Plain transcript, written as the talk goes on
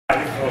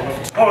Full of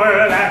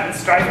toil and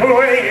strife, we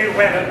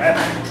will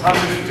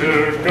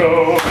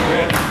undergo.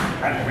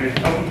 And we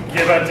don't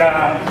give a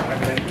damn when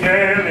the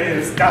gale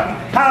is done,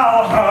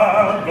 how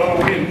hard the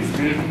winds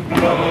did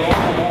blow.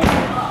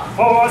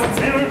 For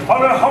still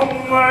for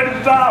homeward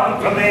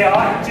bound from the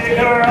Arctic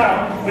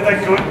around, with a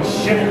good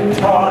ship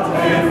taut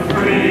and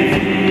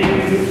free.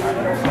 And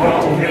we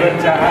won't give a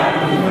damn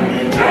when we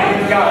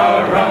drink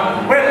our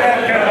rum with the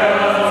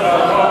girls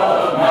of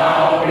old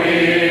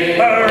Maui.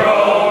 We're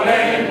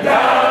rolling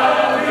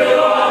down to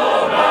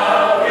old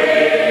Maui,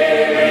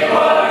 we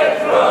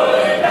boys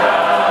rolling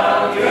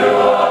down to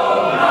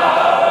old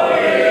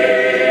Maui.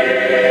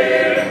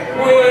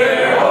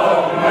 We're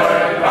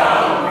homeward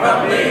bound from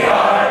the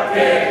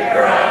Arctic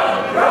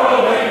ground,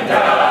 rolling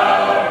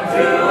down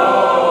to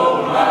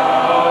old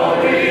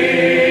Maui.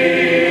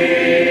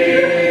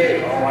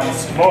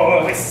 Once more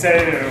we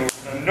sail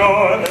with a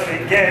northerly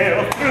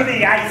gale through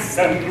the ice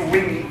and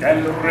wind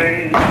and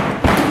rain.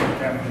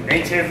 Them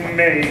native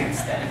maids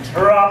and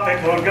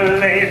tropical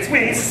glades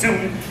we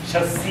soon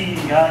shall see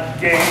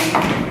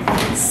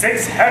again.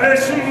 6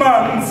 hellish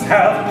months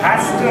have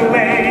passed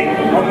away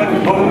on the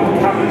cold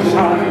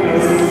Kamchatka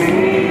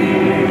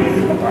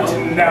sea. But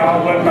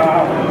now we're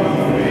bound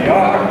the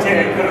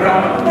Arctic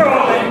ground,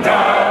 rolling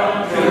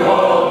down to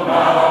old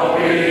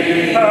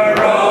Maui.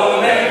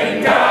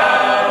 Rolling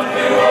down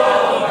to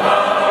old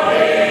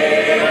Maui,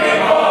 we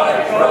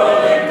boys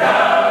rolling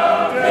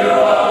down to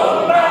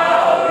old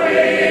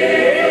Maui.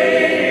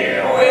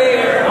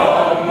 We're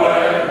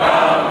homeward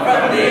bound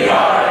from the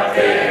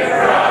Arctic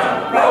ground,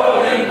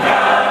 rolling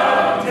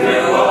down to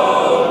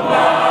old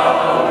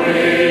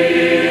Maui.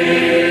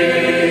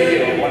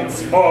 Once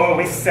more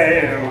we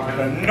sail with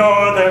a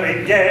northerly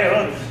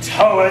gale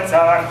towards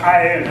our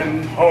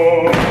island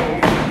home.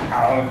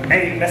 Our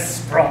main is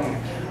sprung,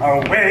 our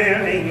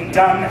whaling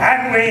done,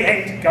 and we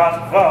ain't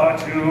got far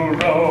to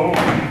roam.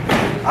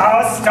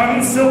 Our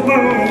stunsail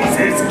booms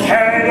is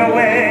carried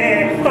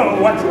away, oh,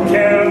 what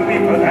care we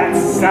for that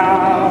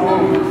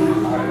sound?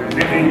 Our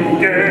living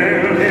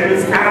girl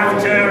is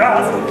after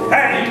us,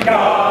 thank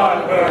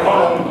God we're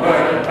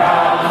homeward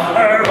bound.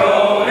 We're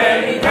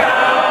rolling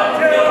down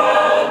to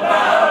old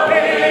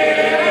Maui,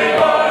 we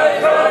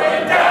boys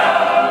rolling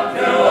down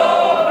to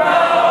old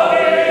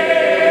Maui.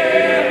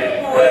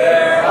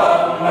 We're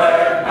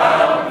homeward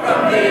bound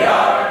from the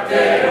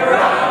Arctic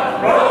ground,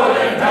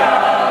 rolling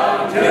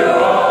down to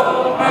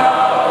old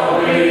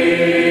Maui.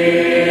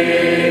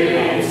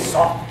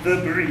 Soft the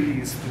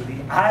breeze through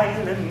the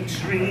island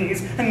trees,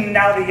 and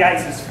now the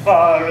ice is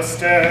far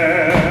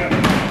astern.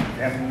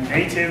 Them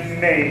native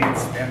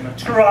maids, them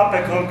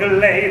tropical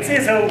glades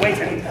is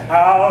awaiting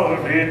our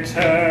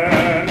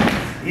return.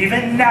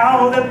 Even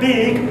now the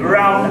big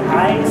brown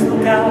eyes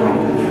look out,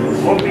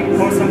 hoping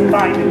for some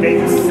fine day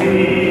to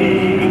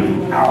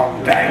see. Our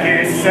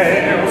baggy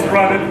sails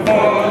running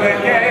for the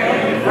gale,